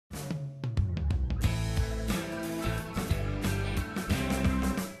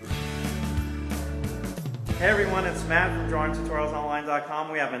Hey everyone, it's Matt from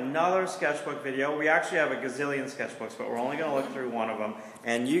DrawingTutorialsOnline.com. We have another sketchbook video. We actually have a gazillion sketchbooks, but we're only going to look through one of them.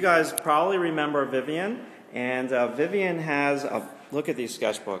 And you guys probably remember Vivienne. And Vivienne has look at these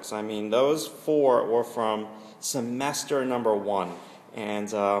sketchbooks. I mean, those four were from semester number 1.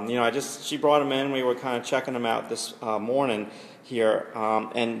 And you know, she brought them in. We were kind of checking them out this morning here,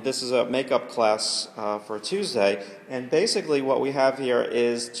 and this is a makeup class for Tuesday. And basically, what we have here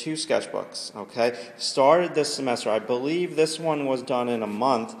is 2 sketchbooks. Okay, started this semester. I believe this one was done in a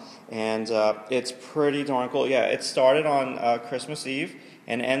month, and it's pretty darn cool. Yeah, it started on Christmas Eve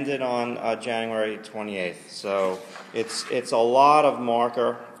and ended on January 28th. So it's a lot of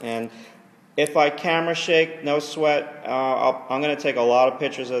marker. And if I camera shake, no sweat, I'm going to take a lot of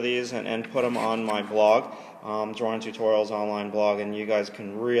pictures of these and put them on my blog, Drawing Tutorials Online blog, and you guys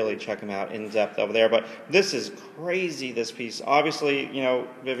can really check them out in depth over there. But this is crazy, this piece. Obviously, you know,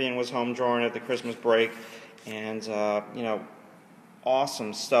 Vivienne was home drawing at the Christmas break, and, you know,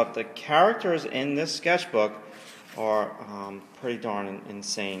 awesome stuff. The characters in this sketchbook are pretty darn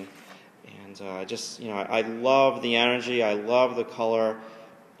insane. And you know, I love the energy, I love the color.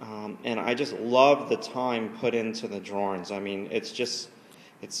 And I just love the time put into the drawings. I mean, it's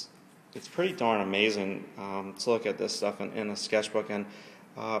pretty darn amazing to look at this stuff in a sketchbook. And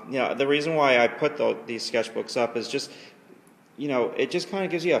you know, the reason why I put these sketchbooks up is just, you know, it just kind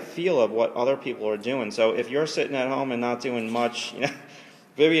of gives you a feel of what other people are doing. So if you're sitting at home and not doing much, you know,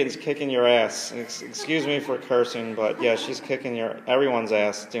 Vivienne's kicking your ass. Excuse me for cursing, but yeah, she's kicking everyone's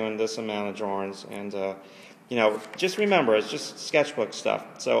ass doing this amount of drawings. And you know, just remember, it's just sketchbook stuff.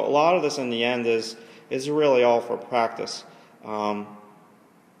 So a lot of this in the end is really all for practice.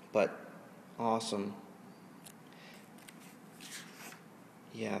 But awesome.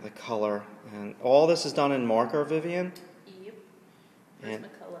 Yeah, the color. And all this is done in marker, Vivienne? Yep.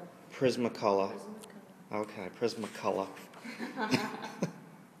 Prismacolor. Prismacolor. Okay, Prismacolor. Yeah,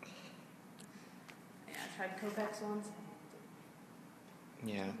 I tried Copex once.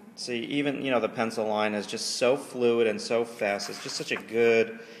 Yeah. See, even, you know, the pencil line is just so fluid and so fast. It's just such a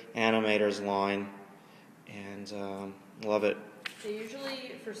good animator's line. And love it. So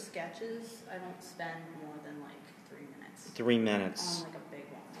usually for sketches, I don't spend more than like 3 minutes. 3 minutes. On like a big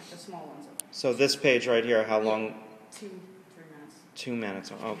one. Like the small ones. So this page right here, how long? 2-3 minutes. 2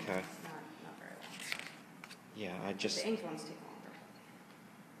 minutes. Okay. Not very long. Yeah, The ink ones take longer.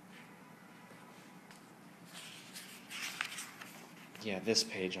 Yeah, this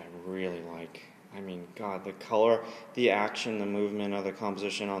page I really like. I mean, God, the color, the action, the movement of the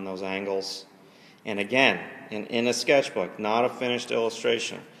composition on those angles. And again, in a sketchbook, not a finished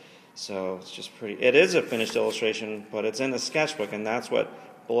illustration. So it's just pretty. It is a finished illustration, but it's in a sketchbook, and that's what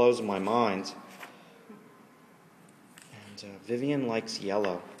blows my mind. And Vivienne likes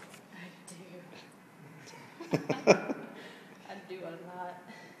yellow. I do. I do a lot.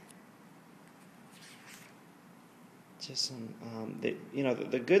 Just some, you know,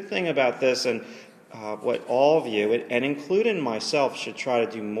 the good thing about this, and what all of you, and including myself, should try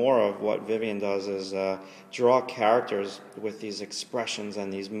to do more of what Vivienne does, is draw characters with these expressions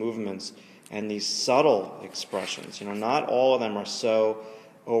and these movements and these subtle expressions. You know, not all of them are so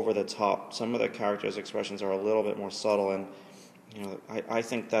over the top. Some of the characters' expressions are a little bit more subtle, and you know, I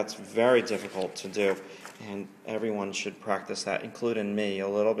think that's very difficult to do, and everyone should practice that, including me, a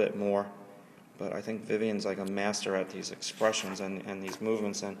little bit more. But I think Vivienne's like a master at these expressions and these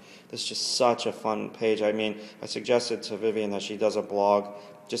movements, and this is just such a fun page. I mean, I suggested to Vivienne that she does a blog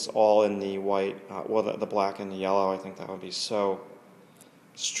just all in the white, well, the black and the yellow. I think that would be so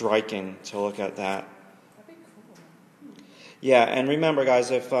striking to look at that. That'd be cool. Yeah, and remember, guys,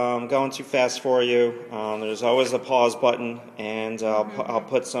 if I'm going too fast for you, there's always the pause button, and I'll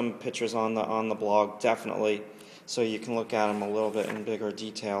put some pictures on the blog, definitely, so you can look at them a little bit in bigger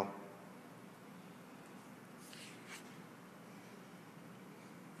detail.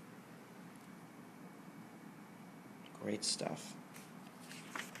 Great stuff.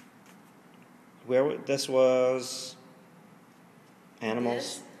 This was animals?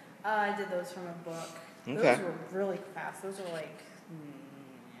 This, I did those from a book. Okay. Those were really fast. Those are like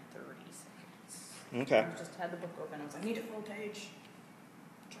 30 seconds. Okay. I just had the book open. I was like, I need a full page.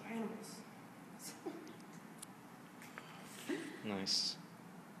 Draw animals. Nice.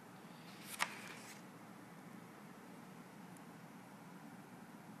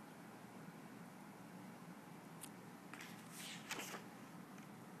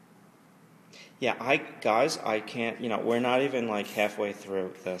 Yeah, guys, I can't, you know, we're not even like halfway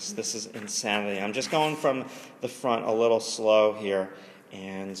through this. This is insanity. I'm just going from the front a little slow here,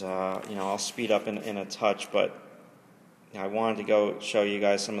 and, you know, I'll speed up in a touch, but I wanted to go show you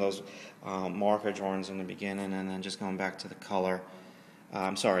guys some of those marker drawings in the beginning, and then just going back to the color.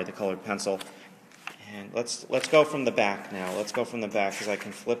 I'm sorry, the colored pencil. And let's go from the back now. Let's go from the back because I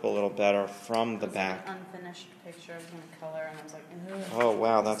can flip a little better from the back. An unfinished picture I was going to color, and I was like, ugh. Oh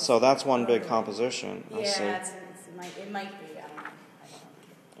wow, that's one big composition. I see. Yeah, it might be. I don't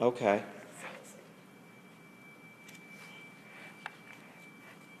know. Okay.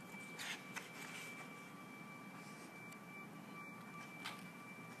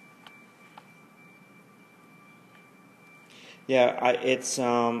 Yeah,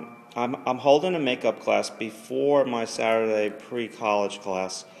 I'm holding a makeup class before my Saturday pre-college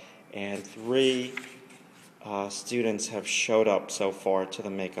class, and 3 students have showed up so far to the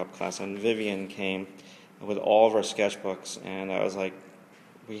makeup class, and Vivienne came with all of her sketchbooks, and I was like,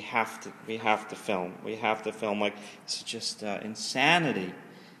 we have to film. We have to film. Like, it's just insanity.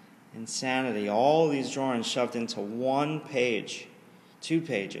 All these drawings shoved into 1 page, 2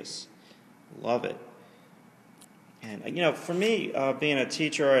 pages. Love it. And you know, for me, being a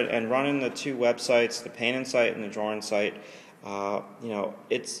teacher and running the 2 websites, the painting site and the drawing site, you know,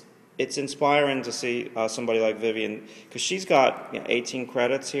 it's inspiring to see somebody like Vivienne, because she's got 18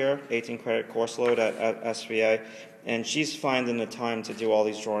 credits here, 18 credit course load at SVA, and she's finding the time to do all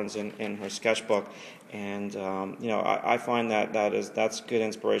these drawings in her sketchbook. And you know, I find that's good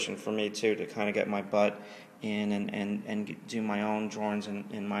inspiration for me too, to kind of get my butt in and do my own drawings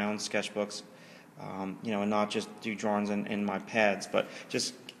in my own sketchbooks. You know, and not just do drawings in my pads, but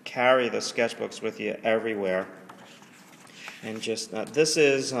just carry the sketchbooks with you everywhere. And just this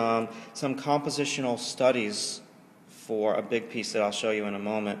is some compositional studies for a big piece that I'll show you in a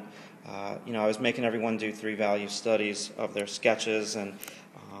moment. You know, I was making everyone do 3 value studies of their sketches, and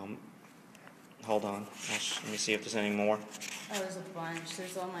hold on, let me see if there's any more. Oh, there's a bunch.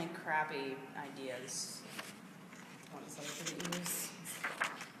 There's all my crappy ideas. Ones that I didn't use.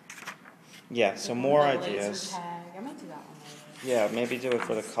 Yeah, so more ideas. I might do that one later. Yeah, maybe do it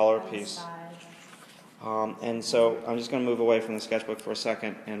for the color piece. And so I'm just going to move away from the sketchbook for a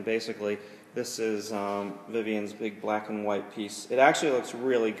second, and basically this is Vivienne's big black and white piece. It actually looks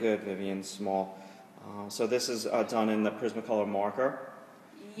really good, Vivienne, small. So this is done in the Prismacolor marker.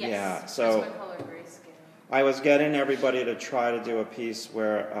 Yes, yeah, so Prismacolor grayscale. I was getting everybody to try to do a piece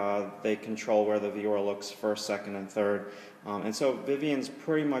where they control where the viewer looks first, second, and third. And so Vivienne's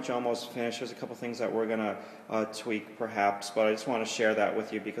pretty much almost finished. There's a couple things that we're going to tweak perhaps, but I just want to share that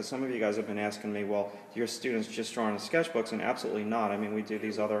with you because some of you guys have been asking me, well, do your students just draw in the sketchbooks? And absolutely not. I mean, we do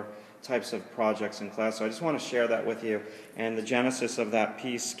these other types of projects in class, so I just want to share that with you. And the genesis of that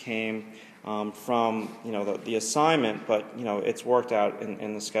piece came from, you know, the assignment, but, you know, it's worked out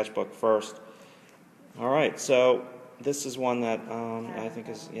in the sketchbook first. All right, so this is one that I think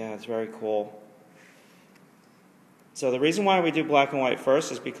is, yeah, it's very cool. So the reason why we do black and white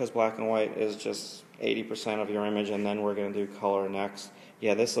first is because black and white is just 80% of your image, and then we're going to do color next.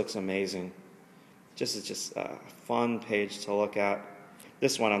 Yeah, this looks amazing. It's just a fun page to look at.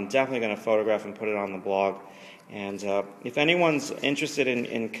 This one I'm definitely going to photograph and put it on the blog. And if anyone's interested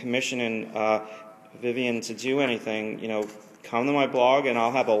in commissioning Vivienne to do anything, you know, come to my blog and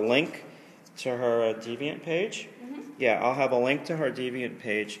I'll have a link to her Deviant page. Yeah, I'll have a link to her Deviant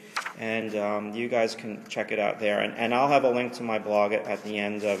page, and you guys can check it out there. And I'll have a link to my blog at the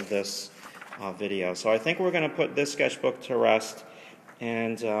end of this video. So I think we're going to put this sketchbook to rest,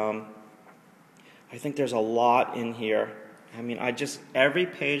 and I think there's a lot in here. I mean, every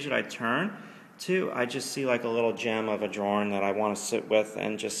page that I turn to, I just see like a little gem of a drawing that I want to sit with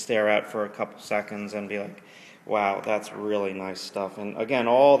and just stare at for a couple seconds and be like, wow, that's really nice stuff. And again,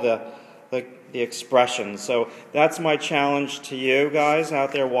 all the expressions. So that's my challenge to you guys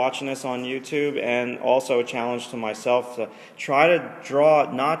out there watching this on YouTube, and also a challenge to myself to try to draw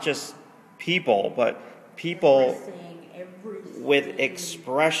not just people, but people everything. With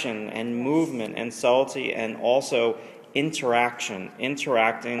expression and movement and subtlety, and also interacting,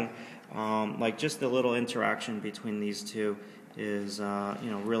 like just the little interaction between these two is you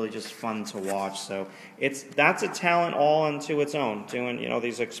know, really just fun to watch. So that's a talent all unto its own, doing, you know,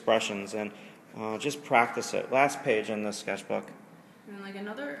 these expressions, and just practice it. Last page in this sketchbook. And like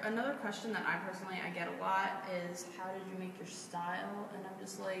another question that I personally get a lot is, how did you make your style? And I'm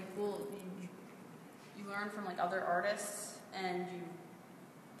just like, well, you learn from like other artists, and you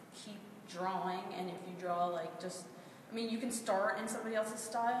keep drawing. And if you draw like I mean, you can start in somebody else's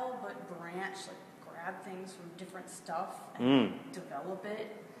style, but branch, like grab things from different stuff and develop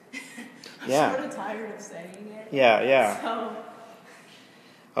it. Yeah. I'm sort of tired of saying it. Yeah. So,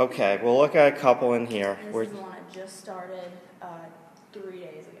 okay, we'll look at a couple in here. This is the one I just started 3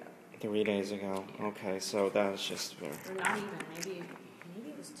 days ago. 3 days ago. Okay, so that's just very... Or not even, maybe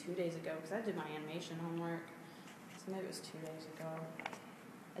it was 2 days ago, because I did my animation homework. So maybe it was 2 days ago.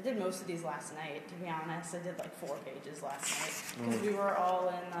 I did most of these last night, to be honest. I did like 4 pages last night, because we were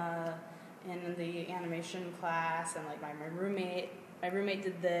all in the animation class, and like my roommate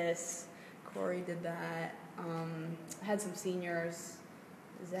did this, Corey did that. I had some seniors,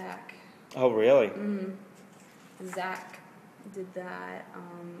 Zach. Oh, really? Zach did that,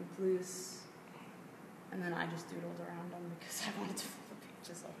 Blues, and then I just doodled around them because I wanted to fill the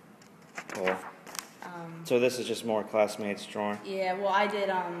pages up. Cool. So this is just more classmates drawing? Yeah, well, I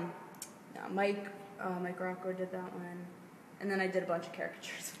did, Mike Rocco did that one, and then I did a bunch of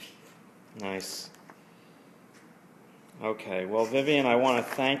caricatures of people. Nice. Okay, well, Vivienne, I want to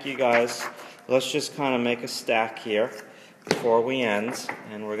thank you guys. Let's just kind of make a stack here before we end,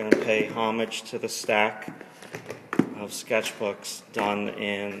 and we're going to pay homage to the stack of sketchbooks done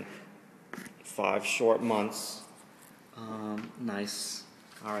in 5 short months. Nice.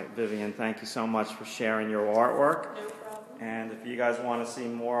 All right, Vivienne, thank you so much for sharing your artwork. No problem. And if you guys want to see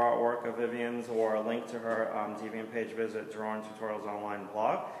more artwork of Vivienne's or a link to her DeviantPage, visit Drawing Tutorials Online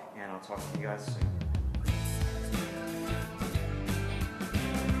blog, and I'll talk to you guys soon.